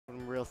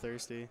real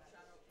thirsty.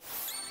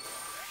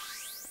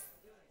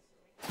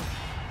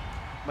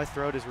 My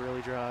throat is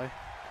really dry.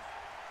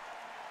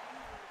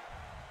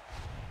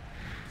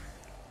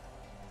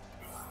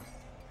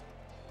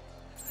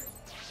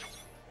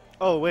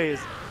 Oh, wait.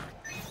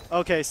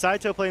 Okay,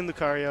 Saito playing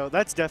Lucario.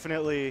 That's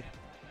definitely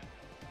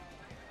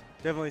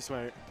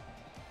smart.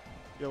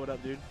 Yo, what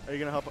up, dude? Are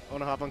you gonna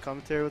wanna hop on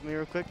commentary with me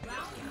real quick?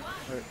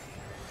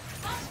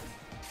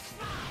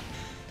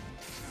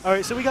 All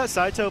right, so we got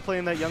Saito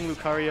playing that young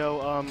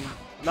Lucario.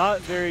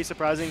 Not very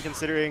surprising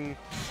considering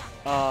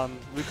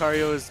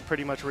Lucario is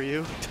pretty much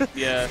Ryu.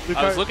 Yeah,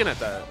 I was looking at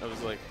that. I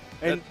was like...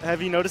 And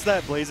have you noticed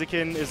that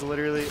Blaziken is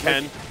literally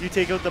Ken? Like, you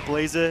take out the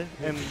Blaze and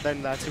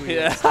then that's who he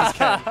Yeah. is. He's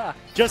Ken.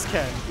 Just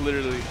Ken.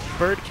 Literally.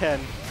 Bird Ken.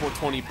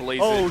 420 Blaze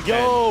it. Oh,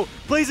 yo!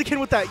 Blaziken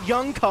with that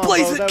young combo.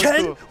 Blaze it, that was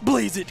Ken! cool.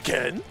 Blaze it,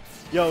 Ken!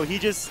 Yo, he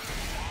just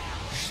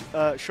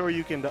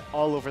Shoryukened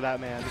all over that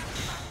man.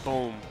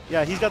 Boom.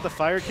 Yeah, he's got the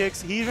fire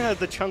kicks. He even has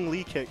the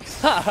Chung-Li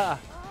kicks.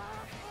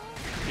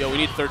 Yo, we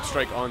need third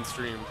strike on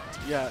stream.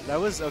 Yeah, that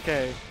was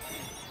okay.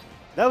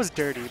 That was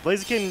dirty.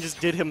 Blaziken just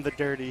did him the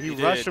dirty. He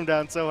rushed him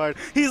down so hard.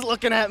 He's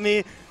looking at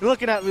me with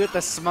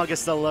the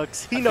smuggest of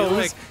looks. He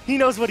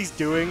knows what he's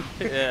doing.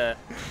 Yeah.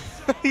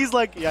 He's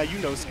like, yeah, you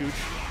know, Scooch.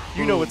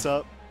 You know what's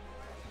up.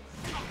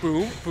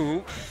 Boom,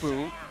 boom,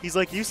 boom. He's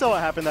like, you saw what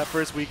happened that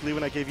first weekly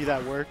when I gave you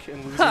that work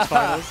in Losers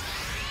Finals.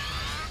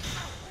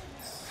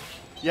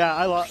 Yeah,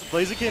 I lost.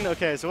 Blaziken,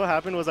 okay, so what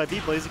happened was I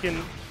beat Blaziken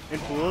in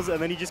pools, and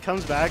then he just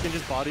comes back and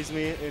just bodies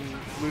me in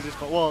Losers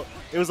Finals. Well,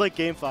 it was like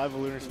Game 5 of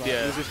Losers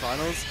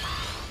Finals.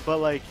 But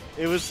like,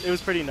 it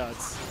was pretty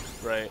nuts.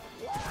 Right.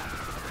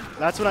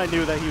 That's when I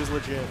knew that he was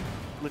legit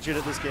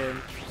at this game.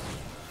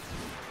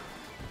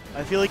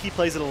 I feel like he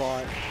plays it a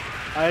lot.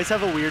 I just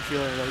have a weird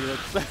feeling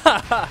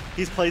that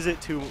he plays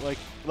it too,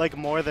 like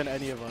more than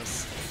any of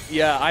us.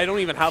 Yeah, I don't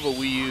even have a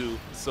Wii U,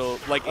 so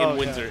like in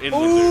Windsor. Yeah. In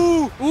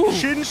Windsor. Ooh!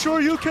 Shin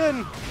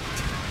Shoryuken!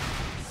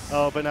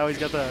 Oh, but now he's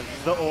got the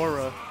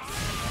aura.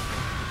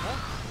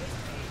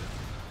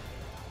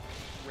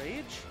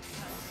 Rage?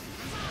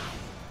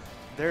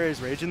 There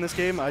is rage in this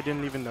game. I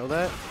didn't even know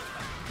that.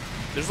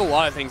 There's a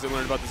lot of things I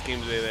learned about this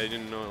game today that I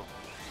didn't know.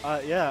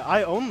 Yeah,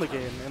 I own the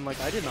game, and like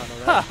I did not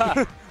know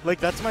that. Like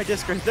that's my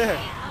disc right there.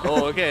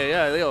 Oh, okay,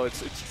 yeah, yo,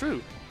 it's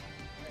true.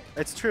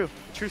 It's true.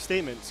 True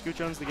statement.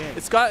 Scooch owns the game.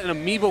 It's got an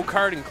amiibo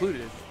card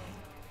included.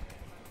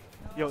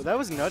 Yo, that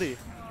was nutty.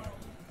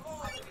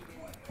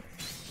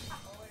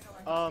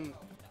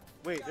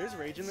 Wait, there's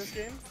rage in this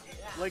game?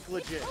 Like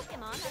legit. Which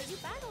Pokemon are you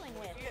battling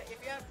with? If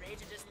you have rage,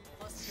 it just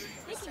plus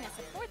 30%. Picking a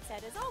support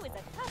set is always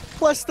a tough.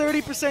 Plus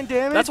 30%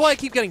 damage? That's why I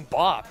keep getting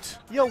bopped.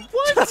 Yo,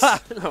 what?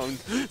 No,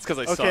 it's because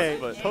I suck.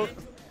 But If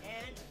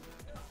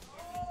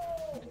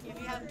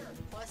you have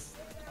plus,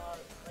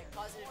 like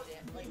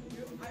positive, like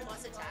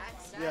plus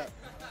attacks, yeah.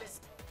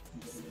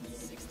 just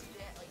 60%.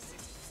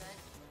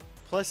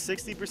 Plus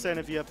 60%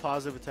 if you have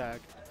positive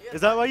attack.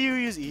 Is that why you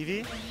use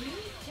Eevee?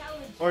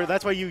 Or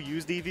that's why you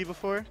used Eevee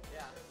before?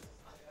 Yeah.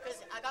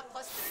 Because I got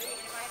plus 30, and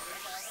if I have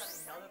rage, I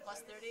also have another plus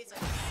 30, so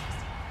it's 60%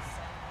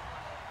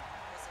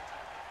 plus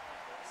attack.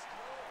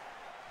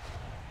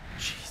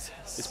 Jesus.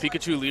 is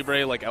Pikachu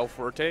Libre like El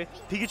Fuerte?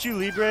 Pikachu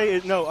Libre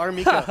is, no,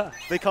 Armika.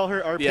 They call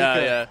her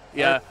Arpika.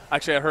 Yeah.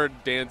 Actually, I heard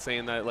Dan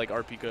saying that, like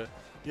Arpika.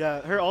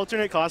 Yeah, her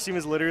alternate costume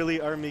is literally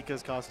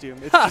Armika's costume.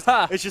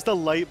 It's just a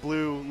light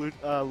blue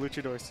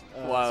luchador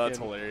wow, skin. that's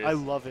hilarious. I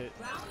love it.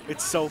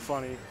 It's so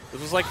funny.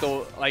 This was like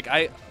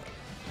I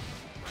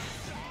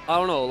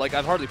don't know, like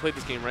I've hardly played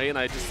this game, right? And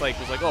I just like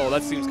was like, oh,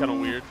 that seems kind of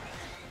weird.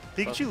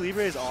 Pikachu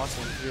Libre is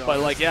awesome, to be honest. But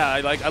like, yeah, I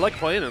like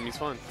playing him. He's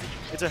fun.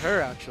 It's a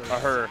her actually. A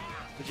her.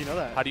 Did you know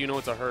that? How do you know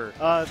it's a her?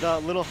 The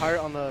little heart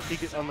on the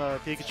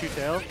Pikachu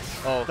tail.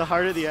 Oh. The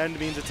heart at the end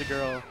means it's a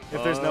girl.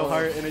 If there's no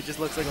heart and it just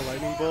looks like a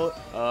lightning bolt,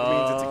 it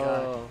means it's a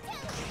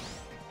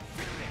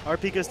guy.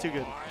 Arpika's too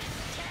good.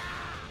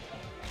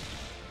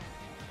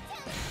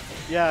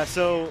 Yeah,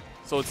 so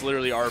it's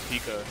literally our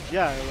Pika.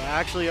 yeah,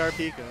 actually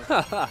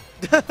Arpika.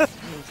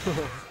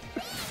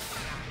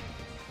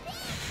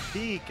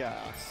 Pika.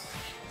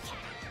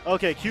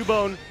 Okay,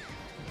 Cubone.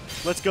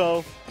 Let's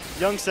go.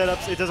 Young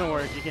setups. It doesn't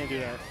work. You can't do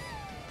that.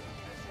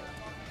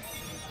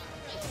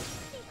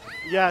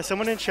 Yeah,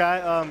 someone in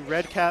chat,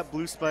 red cap,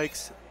 blue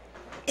spikes.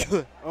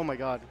 Oh my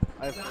god.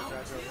 I have no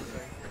tracker over this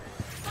thing.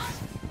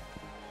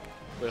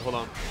 Wait, hold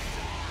on.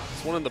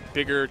 It's one of the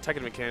bigger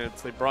Tekken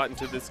mechanics they brought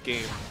into this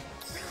game.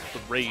 The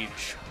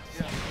Rage.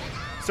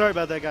 Sorry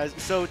about that, guys.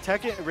 So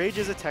Rage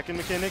is a Tekken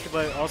mechanic,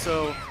 but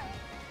also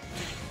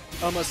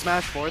a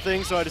Smash 4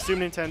 thing. So I'd assume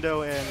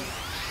Nintendo and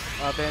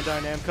Bandai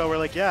Namco were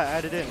like, yeah,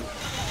 add it in.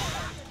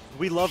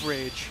 We love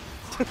Rage.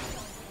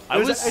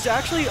 It's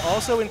actually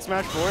also in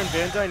Smash 4, and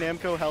Bandai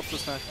Namco helped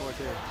with Smash 4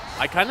 too.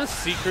 I kind of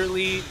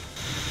secretly,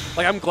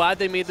 like, I'm glad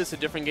they made this a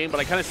different game, but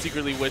I kind of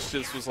secretly wish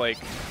this was like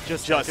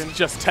just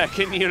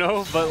Tekken, you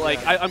know. But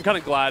like, yeah. I'm kind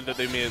of glad that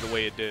they made it the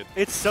way it did.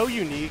 It's so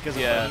unique as a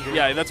fun game.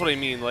 Yeah, that's what I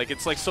mean. Like,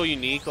 it's like so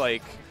unique.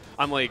 Like,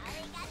 I'm like,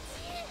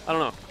 I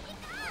don't know.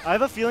 I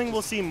have a feeling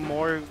we'll see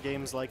more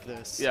games like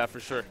this. Yeah, for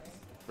sure,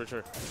 for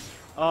sure.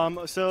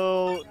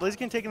 So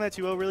Blaziken taking that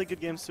 2-0. Really good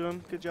games to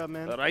him. Good job,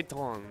 man. Right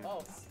on.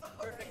 Oh,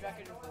 perfect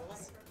record in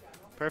pools.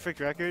 Perfect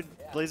record.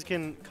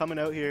 Blaziken coming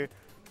out here.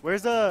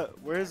 Where's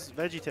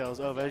VeggieTales?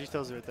 Oh,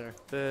 VeggieTales right there.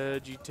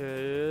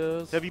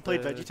 VeggieTales. Have you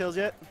played VeggieTales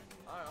yet?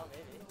 I don't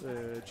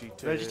know, maybe.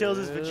 VeggieTales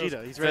is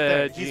Vegeta. He's right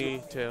there.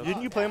 VeggieTales.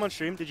 Didn't you play him on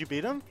stream? Did you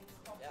beat him?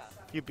 Yeah.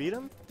 You beat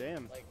him?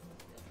 Damn. Like,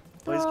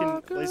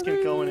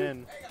 Blaziken going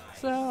in.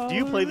 Do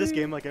you play this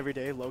game like every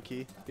day, low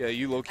key? Yeah,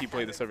 you low key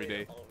play this every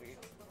day. all week.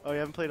 Oh, you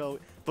haven't played all.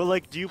 But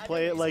like, do you I've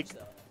play done it like?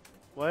 research,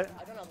 though. What?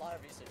 I've done a lot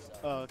of research,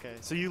 though. Oh, okay.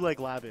 So you like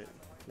lab it.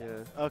 Yeah.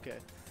 Okay.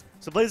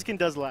 So Blaziken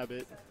does lab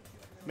it.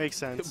 Makes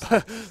sense.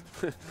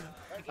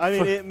 I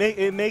mean,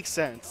 it makes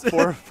sense.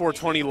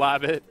 420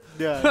 lab it.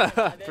 Yeah,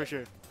 for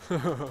sure.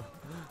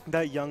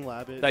 That young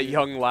lab it. That dude.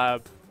 young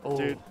lab. Oh.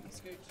 Dude.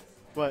 Scooch.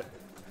 What?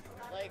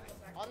 Like,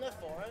 on the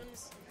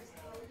forums,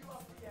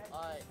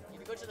 if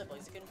you go to the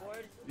Blaziken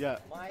board, Yeah.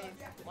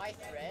 my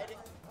thread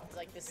is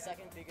like the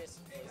second biggest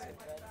Blaziken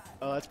thread.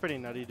 Oh, that's pretty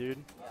nutty, dude.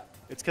 Yeah.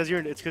 It's cause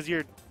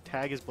your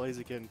tag is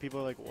Blaziken. People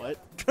are like, what?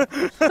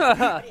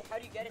 How do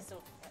you get it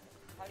so?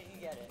 How did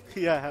you get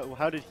it? Yeah.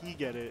 How did he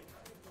get it?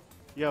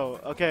 Yo.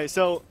 Okay.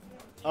 So,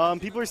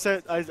 people are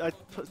set. I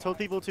told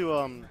people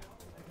to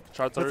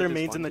Charts put are their just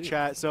mains fun in the too.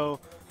 chat. So,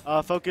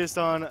 focused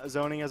on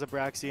zoning as a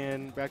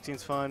Braxian.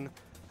 Braxian's fun.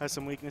 Has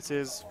some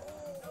weaknesses.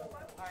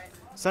 Alright.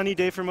 Sunny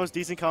day for most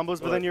decent combos,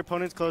 but What? then your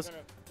opponent's close. No, no.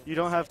 You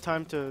don't have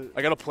time to.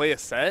 I gotta play a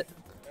set.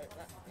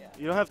 Yeah.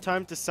 You don't have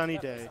time to sunny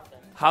day.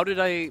 How did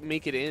I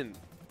make it in?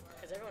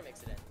 Because everyone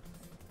makes it in.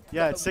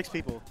 Yeah, it's 6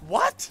 people.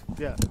 What?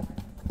 Yeah.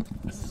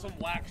 This is some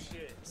whack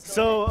shit.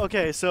 So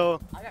okay,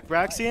 so I got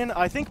Braxian.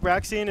 I think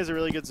Braxian is a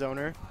really good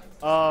zoner.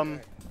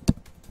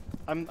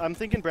 I'm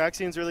thinking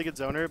Braxian's a really good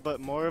zoner, but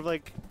more of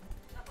like,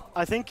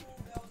 I think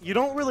you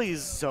don't really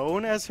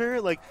zone as her.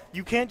 Like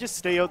you can't just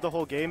stay out the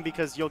whole game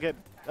because you'll get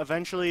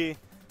eventually,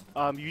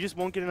 you just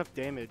won't get enough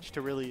damage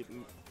to really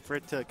for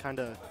it to kind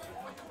of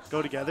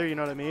go together. You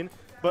know what I mean?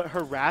 But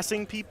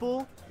harassing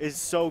people is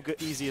so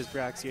easy as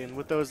Braxian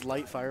with those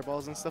light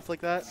fireballs and stuff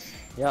like that.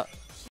 Yeah.